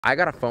I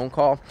got a phone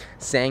call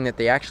saying that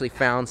they actually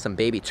found some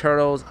baby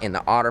turtles in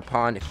the otter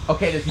pond.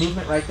 Okay, there's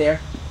movement right there.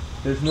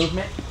 There's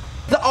movement.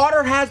 The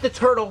otter has the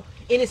turtle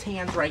in his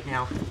hands right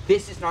now.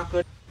 This is not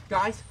good.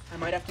 Guys, I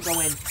might have to go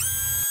in.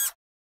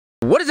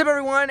 What is up,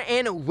 everyone,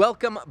 and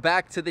welcome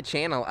back to the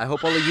channel. I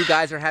hope all of you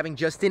guys are having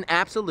just an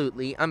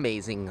absolutely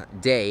amazing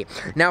day.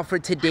 Now, for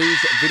today's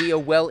video,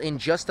 well, in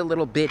just a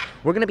little bit,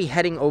 we're going to be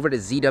heading over to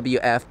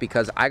ZWF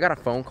because I got a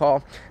phone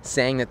call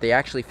saying that they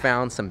actually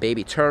found some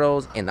baby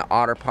turtles in the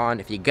otter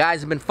pond. If you guys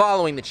have been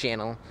following the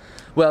channel,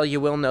 well, you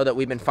will know that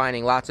we've been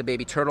finding lots of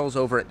baby turtles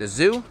over at the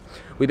zoo.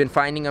 We've been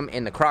finding them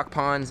in the croc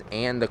ponds,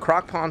 and the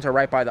croc ponds are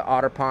right by the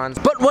otter ponds.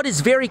 But what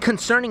is very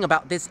concerning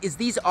about this is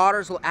these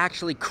otters will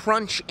actually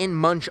crunch and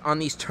munch on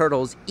these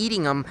turtles,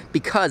 eating them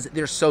because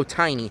they're so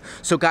tiny.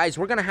 So guys,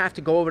 we're gonna have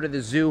to go over to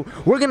the zoo.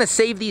 We're gonna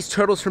save these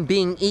turtles from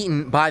being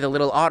eaten by the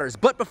little otters.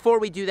 But before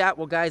we do that,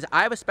 well guys,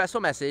 I have a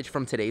special message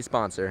from today's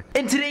sponsor.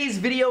 And today's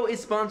video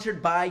is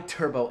sponsored by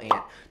Turboant.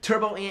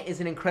 Turboant is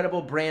an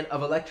incredible brand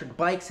of electric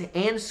bikes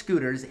and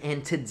scooters,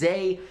 and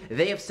today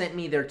they have sent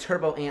me their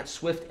Turboant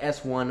Swift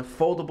S1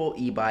 foldable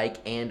e-bike,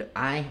 and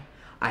I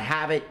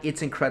have it.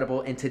 It's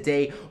incredible. And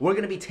today we're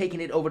going to be taking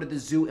it over to the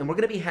zoo, and we're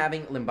going to be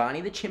having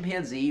Limbani the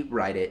chimpanzee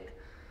ride it.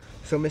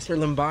 So Mr.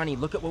 Limbani,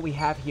 look at what we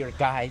have here,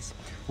 guys.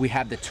 We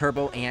have the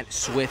Turboant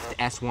Swift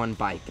S1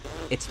 bike.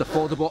 It's the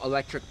foldable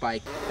electric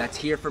bike that's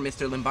here for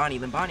Mr. Limbani.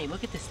 Limbani,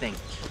 look at this thing.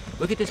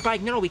 Look at this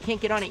bike. No, we can't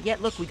get on it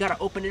yet. Look, we gotta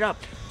open it up.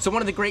 So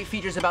one of the great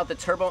features about the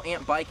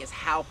Turboant bike is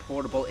how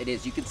portable it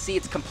is. You can see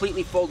it's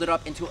completely folded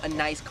up into a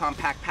nice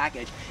compact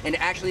package. And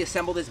to actually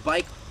assemble this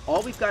bike,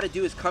 all we've got to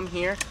do is come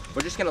here.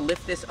 We're just gonna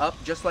lift this up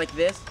just like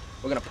this.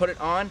 We're gonna put it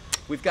on.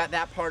 We've got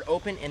that part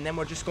open, and then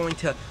we're just going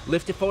to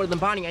lift it forward.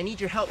 Limbani, I need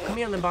your help. Come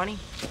here, Limbani.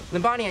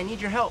 Limbani, I need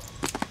your help.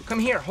 Come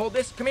here, hold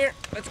this, come here.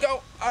 Let's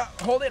go.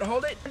 Hold it,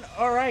 hold it.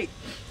 All right,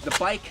 the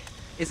bike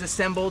is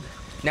assembled.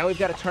 Now we've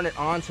got to turn it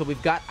on. So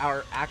we've got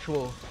our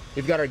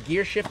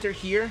gear shifter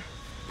here,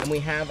 and we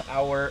have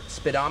our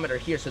speedometer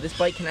here. So this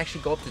bike can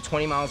actually go up to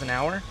 20 miles an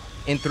hour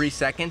in 3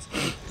 seconds.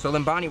 So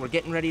Limbani, we're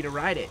getting ready to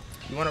ride it.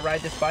 You want to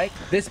ride this bike?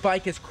 This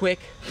bike is quick.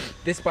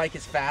 This bike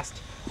is fast.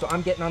 So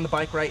I'm getting on the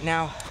bike right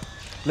now.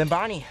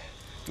 Limbani,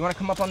 you want to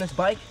come up on this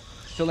bike?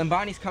 So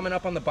Limbani's coming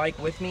up on the bike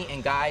with me,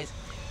 and guys,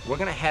 we're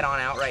gonna head on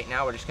out right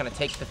now. We're just gonna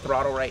take the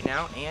throttle right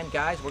now, and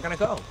guys, we're gonna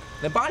go.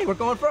 Limbani, we're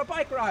going for a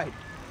bike ride.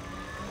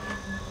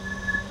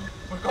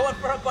 We're going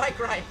for a bike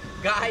ride.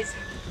 Guys,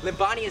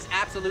 Limbani is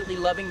absolutely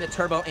loving the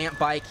Turboant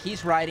bike.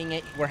 He's riding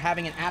it. We're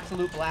having an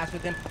absolute blast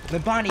with him.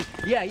 Limbani,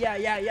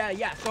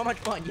 yeah. So much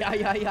fun.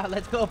 Yeah.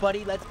 Let's go,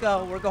 buddy. Let's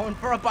go. We're going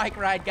for a bike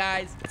ride,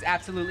 guys. It's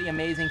absolutely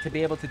amazing to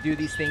be able to do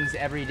these things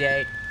every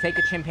day. Take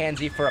a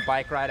chimpanzee for a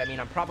bike ride. I mean,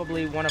 I'm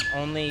probably one of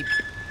only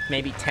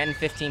maybe 10,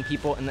 15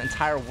 people in the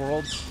entire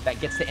world that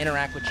gets to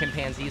interact with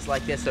chimpanzees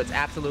like this, so it's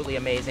absolutely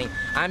amazing.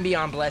 I'm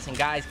beyond blessed, and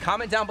guys,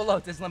 comment down below,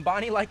 does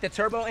Limbani like the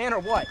Turboant or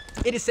what?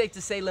 It is safe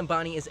to say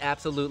Limbani is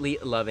absolutely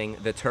loving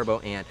the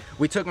Turboant.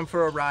 We took him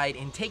for a ride,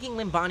 and taking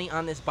Limbani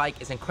on this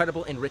bike is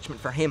incredible enrichment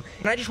for him.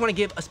 And I just want to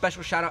give a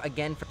special shout out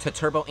again to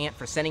Turboant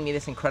for sending me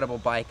this incredible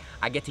bike.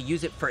 I get to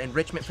use it for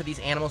enrichment for these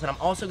animals, and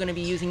I'm also going to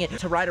be using it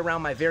to ride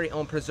around my very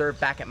own preserve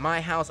back at my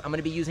house. I'm going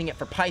to be using it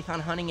for python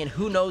hunting, and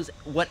who knows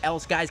what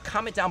else, guys.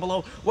 Comment down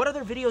below, what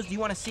other videos do you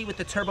want to see with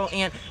the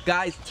Turboant?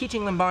 Guys,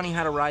 teaching Limbani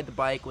how to ride the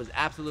bike was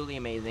absolutely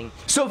amazing.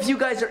 So if you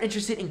guys are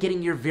interested in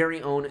getting your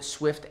very own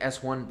Swift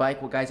S1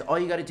 bike, well guys, all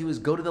you got to do is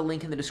go to the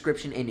link in the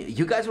description, and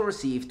you guys will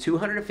receive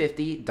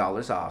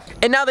 $250 off.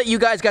 And now that you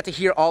guys got to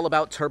hear all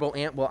about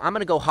Turboant, well, I'm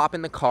going to go hop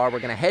in the car. We're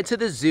going to head to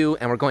the zoo,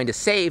 and we're going to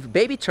save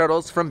baby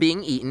turtles from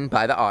being eaten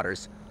by the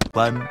otters.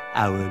 1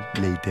 hour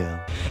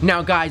later.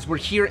 Now guys, we're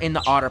here in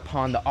the otter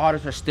pond. The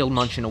otters are still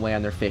munching away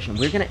on their fish, and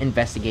we're gonna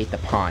investigate the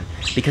pond,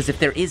 because if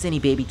there is any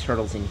baby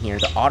turtles in here,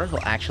 the otters will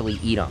actually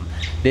eat them.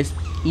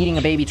 Eating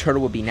a baby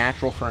turtle would be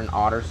natural for an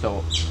otter,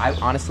 so I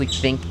honestly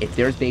think if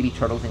there's baby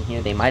turtles in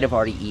here, they might have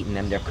already eaten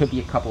them. There could be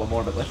a couple of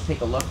more, but let's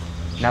take a look.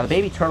 Now the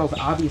baby turtles,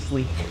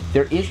 obviously,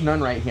 there is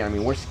none right here. I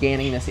mean, we're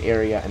scanning this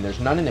area, and there's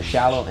none in the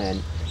shallow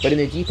end. But in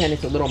the deep end,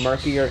 it's a little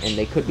murkier, and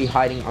they could be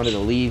hiding under the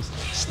leaves,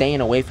 staying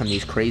away from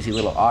these crazy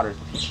little otters.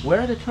 Where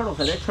are the turtles?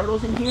 Are there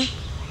turtles in here?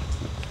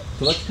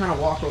 So let's kind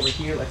of walk over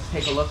here. Let's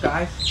take a look,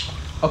 guys.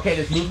 Okay,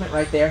 there's movement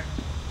right there.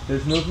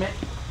 There's movement.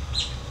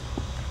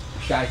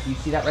 Guys, do you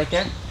see that right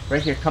there?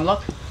 Right here, come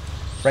look.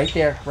 Right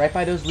there, right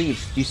by those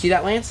leaves. Do you see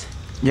that, Lance?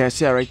 Yeah, I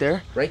see that right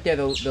there. Right there,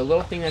 the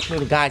little thing that's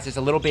moving. Guys, there's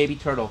a little baby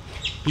turtle.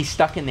 He's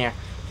stuck in there.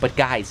 But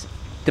guys,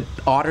 the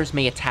otters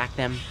may attack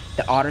them.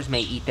 The otters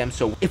may eat them.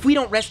 So if we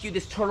don't rescue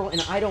this turtle and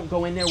I don't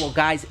go in there, well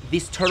guys,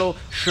 this turtle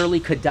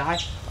surely could die.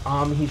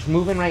 He's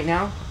moving right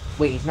now.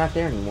 Wait, he's not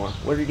there anymore.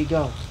 Where did he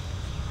go?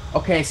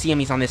 Okay, I see him.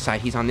 He's on this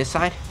side. He's on this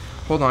side.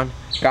 Hold on.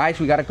 Guys,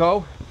 we gotta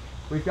go.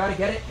 We've gotta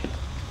get it.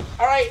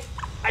 All right,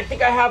 I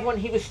think I have one.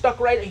 He was stuck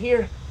right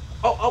here.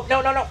 Oh,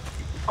 no.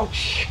 Oh,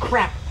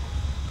 crap.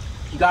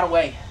 He got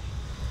away.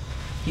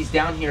 He's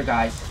down here,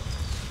 guys.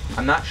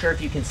 I'm not sure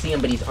if you can see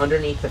him, but he's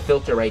underneath the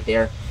filter right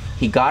there.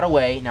 He got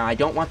away. Now, I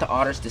don't want the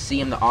otters to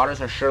see him. The otters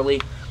are surely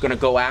Gonna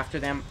go after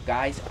them.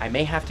 Guys, I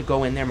may have to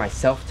go in there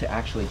myself to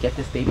actually get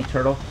this baby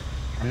turtle.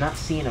 I'm not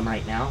seeing him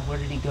right now. Where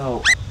did he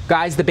go?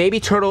 Guys, the baby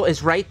turtle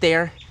is right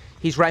there.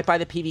 He's right by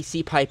the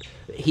PVC pipe.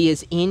 He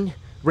is in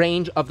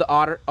range of the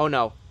otter. Oh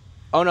no.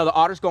 Oh no, the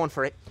otter's going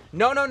for it.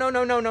 No, no, no,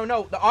 no, no, no,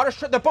 no.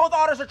 Both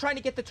otters are trying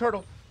to get the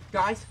turtle.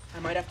 Guys, I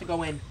might have to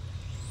go in.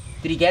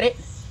 Did he get it?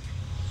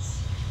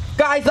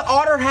 Guys, the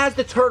otter has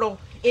the turtle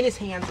in his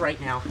hands right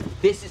now.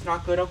 This is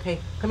not good. Okay,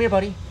 come here,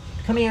 buddy.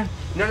 Come here.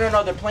 No, no,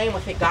 no, they're playing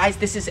with it. Guys,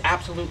 this is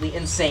absolutely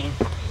insane.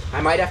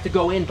 I might have to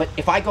go in, but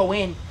if I go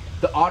in,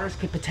 the otters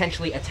could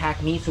potentially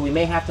attack me, so we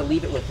may have to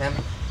leave it with them.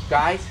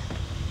 Guys,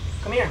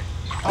 come here.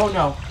 Oh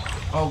no.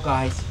 Oh,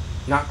 guys,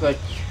 not good.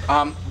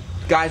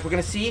 Guys, we're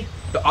gonna see.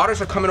 The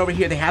otters are coming over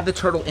here. They have the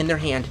turtle in their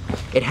hand.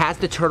 It has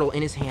the turtle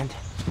in his hand.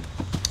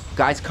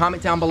 Guys,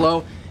 comment down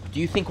below. Do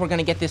you think we're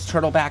gonna get this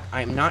turtle back?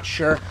 I'm not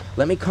sure.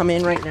 Let me come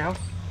in right now.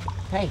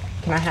 Hey,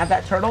 can I have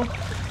that turtle?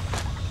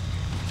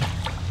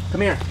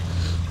 Come here.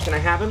 Can I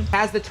have him?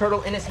 Has the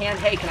turtle in his hand.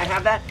 Hey, can I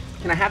have that?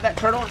 Can I have that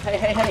turtle? Hey,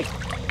 hey,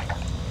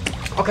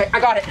 hey. Okay, I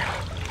got it.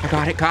 I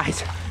got it,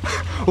 guys.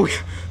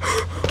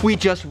 We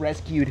just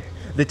rescued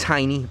the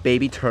tiny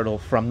baby turtle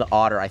from the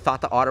otter. I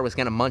thought the otter was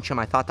gonna munch him.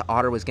 I thought the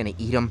otter was gonna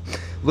eat him.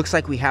 Looks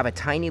like we have a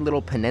tiny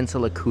little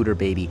peninsula cooter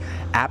baby.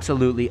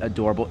 Absolutely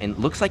adorable. And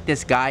looks like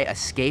this guy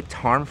escaped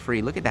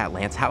harm-free. Look at that,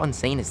 Lance. How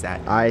insane is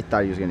that? I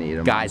thought he was gonna eat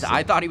him. Guys,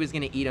 I thought he was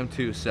gonna eat him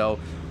too. So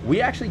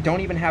we actually don't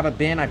even have a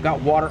bin. I've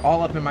got water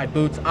all up in my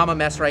boots. I'm a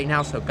mess right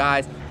now. So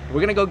guys, we're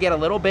gonna go get a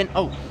little bin.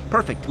 Oh,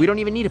 perfect. We don't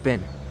even need a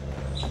bin.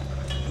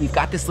 We've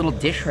got this little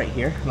dish right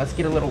here. Let's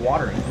get a little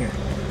water in here.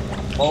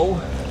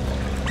 Oh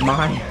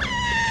my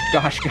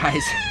gosh,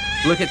 guys,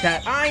 look at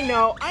that. I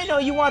know,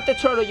 you want the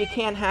turtle, you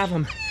can't have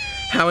him.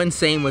 How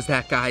insane was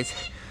that, guys?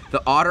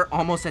 The otter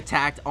almost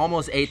attacked,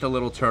 almost ate the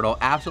little turtle.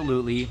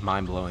 Absolutely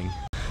mind-blowing.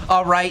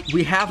 All right,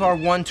 we have our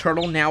one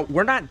turtle now.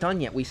 We're not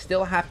done yet. We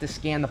still have to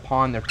scan the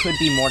pond. There could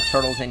be more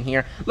turtles in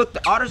here. Look,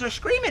 the otters are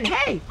screaming.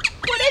 Hey,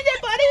 what is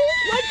it, buddy?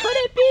 What could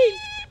it be?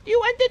 Do you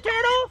want the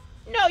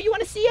turtle? No, you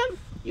want to see him?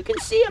 You can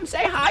see him.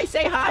 Say hi,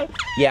 say hi.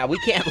 Yeah, we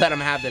can't let him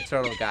have the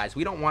turtle, guys.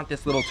 We don't want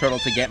this little turtle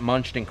to get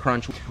munched and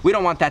crunched. We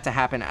don't want that to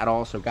happen at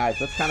all. So, guys,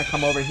 let's kind of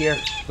come over here.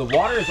 The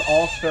water is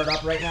all stirred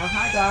up right now.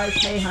 Hi, guys.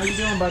 Hey, how you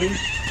doing, buddy?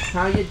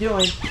 How you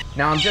doing?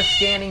 Now, I'm just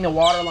scanning the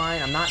water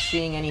line. I'm not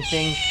seeing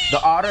anything.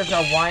 The otters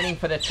are whining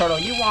for the turtle.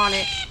 You want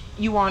it.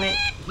 You want it.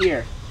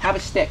 Here, have a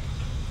stick.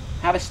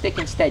 Have a stick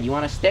instead. You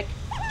want a stick?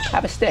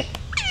 Have a stick.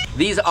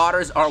 These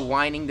otters are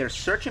whining. They're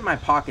searching my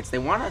pockets. They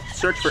want to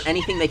search for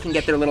anything they can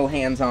get their little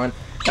hands on.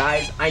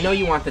 Guys, I know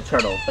you want the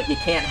turtle, but you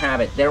can't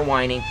have it. They're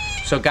whining.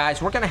 So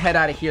guys, we're gonna head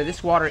out of here.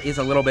 This water is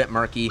a little bit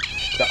murky.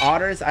 The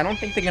otters, I don't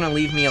think they're gonna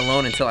leave me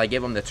alone until I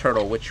give them the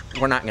turtle, which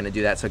we're not gonna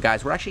do that. So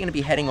guys, we're actually gonna be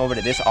heading over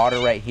to this otter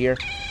right here.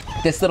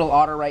 This little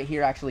otter right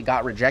here actually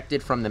got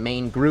rejected from the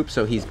main group,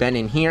 so he's been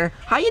in here.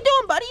 How you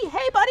doing, buddy?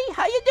 Hey, buddy,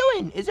 how you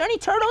doing? Is there any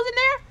turtles in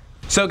there?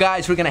 So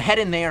guys, we're gonna head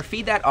in there,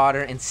 feed that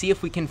otter, and see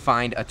if we can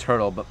find a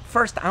turtle. But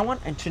first, I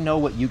want to know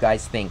what you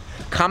guys think.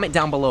 Comment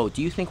down below.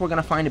 Do you think we're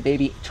gonna find a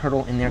baby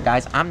turtle in there,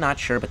 guys? I'm not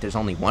sure, but there's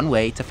only one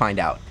way to find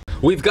out.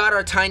 We've got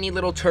our tiny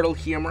little turtle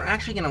here, and we're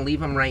actually gonna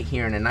leave him right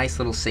here in a nice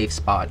little safe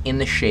spot in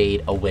the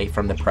shade away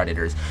from the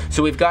predators.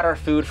 So we've got our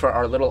food for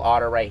our little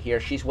otter right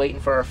here. She's waiting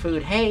for our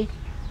food. Hey,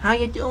 how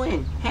you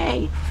doing?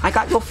 Hey, I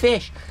got your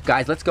fish.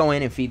 Guys, let's go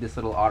in and feed this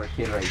little otter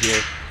kid right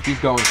here. He's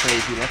going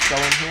crazy. Let's go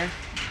in here.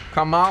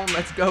 Come on,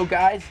 let's go,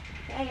 guys.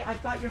 Hey,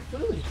 I've got your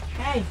food.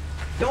 Hey,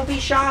 don't be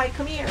shy,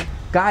 come here.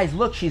 Guys,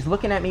 look, she's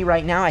looking at me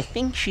right now. I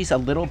think she's a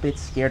little bit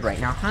scared right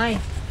now.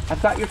 Hi,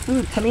 I've got your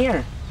food, come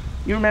here.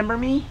 You remember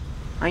me?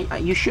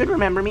 You should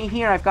remember me.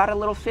 Here, I've got a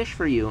little fish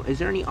for you. Is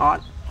there any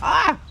odd?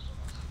 Ah!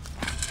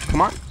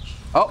 Come on.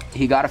 Oh,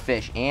 he got a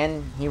fish,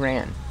 and he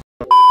ran.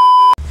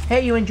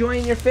 Hey, you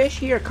enjoying your fish?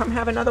 Here, come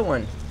have another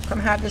one. Come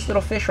have this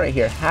little fish right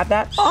here. Have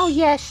that? Oh,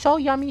 yes, so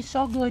yummy,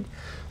 so good.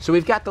 So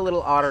we've got the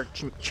little otter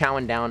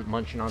chowing down,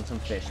 munching on some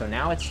fish. So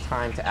now it's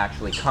time to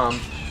actually come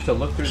to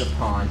look through the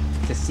pond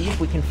to see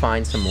if we can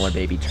find some more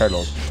baby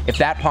turtles. If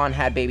that pond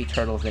had baby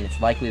turtles, then it's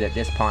likely that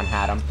this pond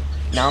had them.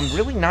 Now, I'm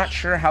really not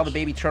sure how the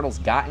baby turtles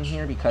got in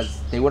here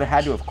because they would have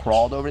had to have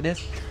crawled over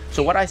this.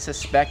 So what I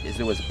suspect is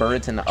there was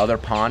birds in the other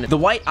pond. The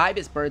white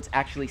ibis birds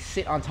actually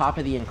sit on top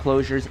of the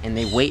enclosures and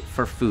they wait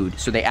for food.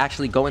 So they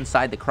actually go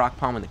inside the croc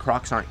pond when the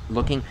crocs aren't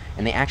looking,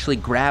 and they actually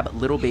grab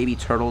little baby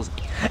turtles.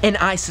 And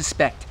I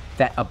suspect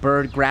that a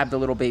bird grabbed a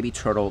little baby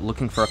turtle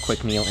looking for a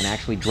quick meal and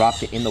actually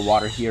dropped it in the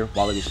water here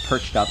while it was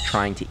perched up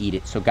trying to eat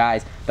it. So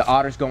guys, the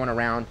otter's going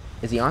around.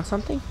 Is he on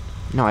something?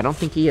 No, I don't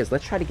think he is.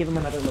 Let's try to give him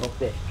another little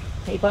fish.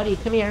 Hey buddy,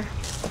 come here.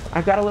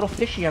 I've got a little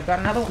fishy. I've got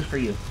another one for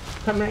you.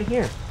 Come right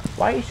here.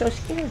 Why are you so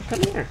scared?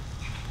 Come here.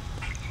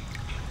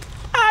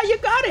 Ah, you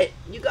got it.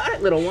 You got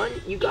it, little one.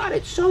 You got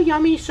it. So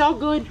yummy, so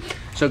good.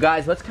 So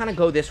guys, let's kind of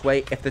go this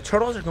way. If the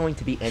turtles are going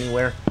to be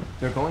anywhere,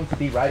 they're going to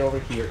be right over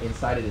here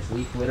inside of this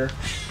leaf litter.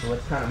 So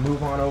let's kind of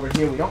move on over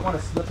here. We don't want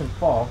to slip and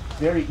fall. It's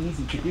very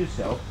easy to do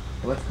so.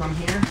 So let's come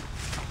here.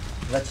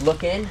 Let's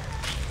look in.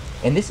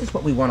 And this is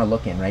what we want to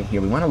look in right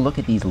here. We want to look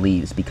at these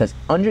leaves, because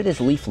under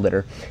this leaf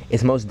litter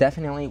is most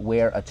definitely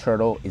where a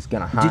turtle is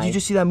gonna hide. Did you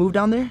just see that move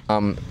down there?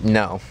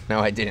 No,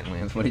 I didn't,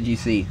 Lance. What did you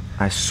see?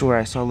 I swear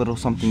I saw a little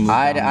something move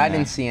down there. I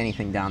didn't see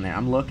anything down there.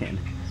 I'm looking.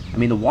 I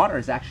mean, the water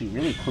is actually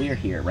really clear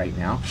here right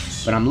now,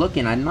 but I'm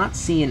looking. I'm not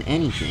seeing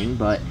anything,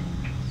 but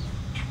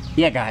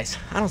yeah, guys,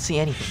 I don't see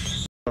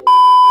anything.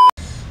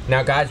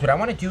 Now, guys, what I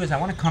want to do is I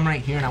want to come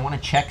right here and I want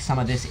to check some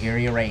of this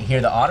area right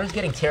here. The otter's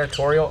getting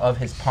territorial of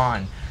his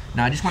pond.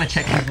 Now, I just want to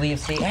check these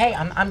leaves. See, hey,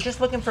 I'm just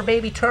looking for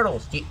baby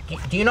turtles.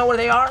 Do you know where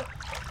they are?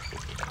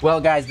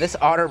 Well, guys, this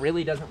otter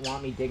really doesn't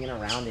want me digging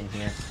around in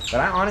here, but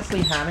I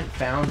honestly haven't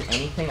found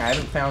anything. I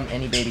haven't found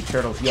any baby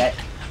turtles yet.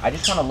 I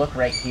just want to look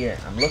right here.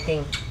 I'm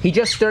looking. He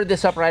just stirred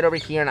this up right over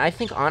here, and I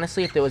think,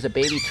 honestly, if there was a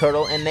baby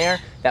turtle in there,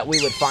 that we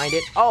would find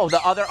it. Oh,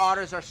 the other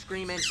otters are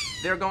screaming.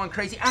 They're going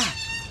crazy. Ah,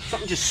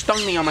 something just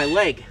stung me on my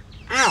leg.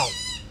 Ow.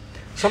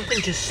 Something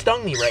just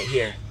stung me right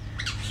here.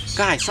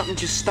 Guys, something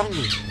just stung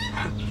me.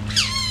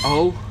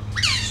 Oh,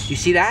 you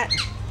see that?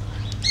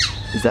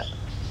 Is that?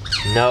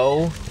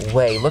 No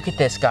way. Look at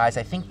this, guys.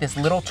 I think this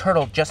little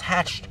turtle just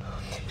hatched.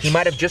 He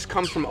might have just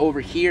come from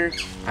over here.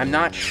 I'm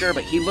not sure,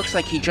 but he looks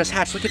like he just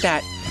hatched. Look at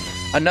that.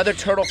 Another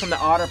turtle from the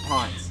otter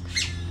ponds.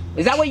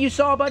 Is that what you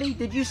saw, buddy?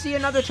 Did you see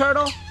another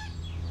turtle?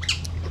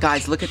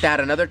 Guys, look at that.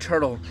 Another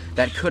turtle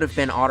that could have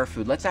been otter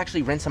food. Let's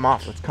actually rinse him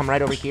off. Let's come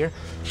right over here.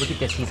 Look at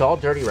this. He's all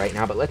dirty right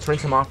now, but let's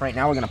rinse him off right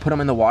now. We're going to put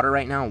him in the water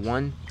right now.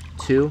 1,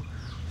 2,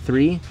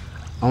 3.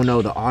 Oh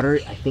no, the otter,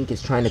 I think,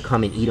 is trying to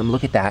come and eat him.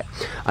 Look at that.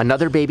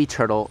 Another baby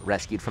turtle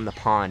rescued from the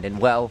pond. And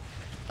well,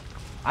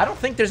 I don't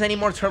think there's any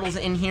more turtles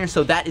in here,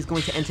 so that is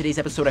going to end today's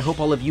episode. I hope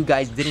all of you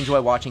guys did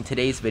enjoy watching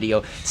today's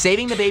video,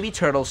 saving the baby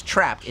turtles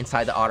trapped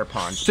inside the otter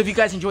pond. So if you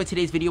guys enjoyed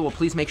today's video, well,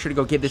 please make sure to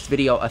go give this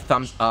video a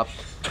thumbs up.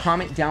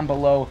 Comment down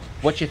below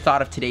what you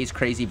thought of today's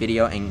crazy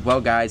video. And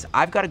well, guys,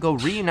 I've got to go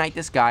reunite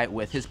this guy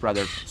with his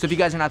brother. So if you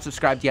guys are not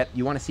subscribed yet,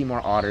 you want to see more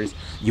otters,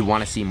 you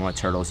want to see more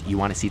turtles, you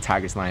want to see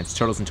tigers, lions,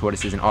 turtles, and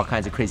tortoises, and all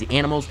kinds of crazy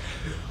animals,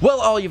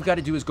 well, all you've got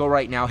to do is go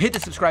right now, hit the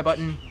subscribe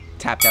button,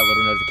 tap that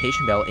little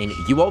notification bell, and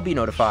you will be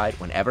notified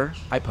whenever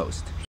I post.